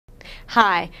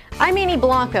Hi, I'm Annie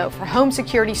Blanco for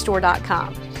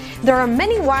HomeSecurityStore.com. There are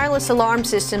many wireless alarm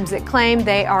systems that claim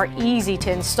they are easy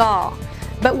to install.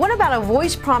 But what about a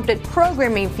voice-prompted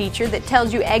programming feature that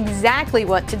tells you exactly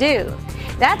what to do?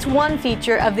 That's one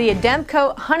feature of the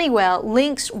Ademco Honeywell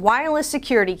LYNX Wireless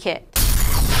Security Kit.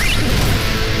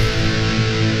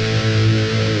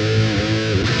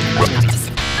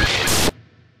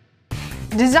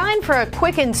 Designed for a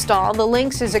quick install, the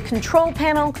LYNX is a control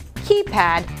panel,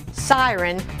 keypad,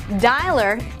 siren,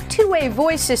 dialer, two-way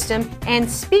voice system, and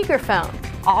speakerphone,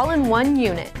 all in one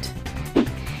unit.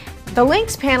 The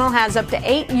LYNX panel has up to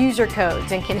 8 user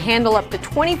codes and can handle up to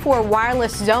 24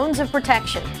 wireless zones of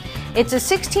protection. It's a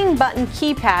 16-button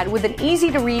keypad with an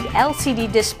easy-to-read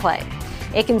LCD display.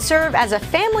 It can serve as a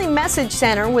family message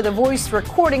center with a voice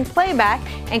recording playback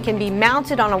and can be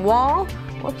mounted on a wall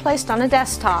or placed on a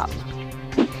desktop.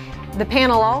 The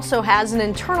panel also has an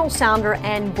internal sounder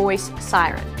and voice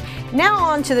siren. Now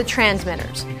on to the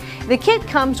transmitters. The kit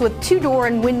comes with 2-door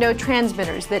and window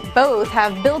transmitters that both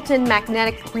have built-in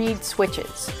magnetic reed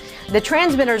switches. The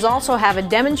transmitters also have a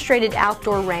demonstrated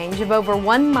outdoor range of over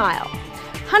 1 mile.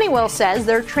 Honeywell says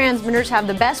their transmitters have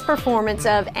the best performance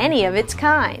of any of its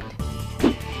kind.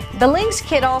 The LYNX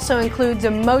kit also includes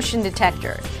a motion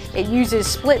detector. It uses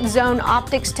split-zone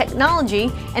optics technology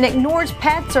and ignores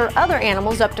pets or other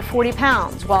animals up to 40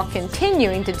 pounds while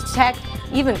continuing to detect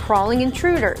even crawling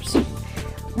intruders.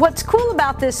 What's cool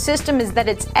about this system is that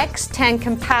it's X10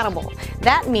 compatible.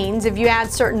 That means if you add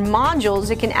certain modules,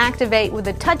 it can activate with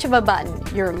a touch of a button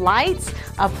your lights,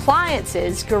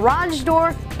 appliances, garage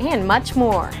door, and much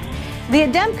more. The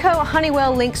Ademco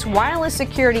Honeywell LYNX Wireless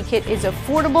Security Kit is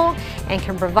affordable and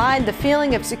can provide the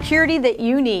feeling of security that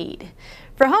you need.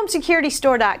 For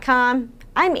HomeSecurityStore.com,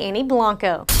 I'm Annie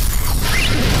Blanco.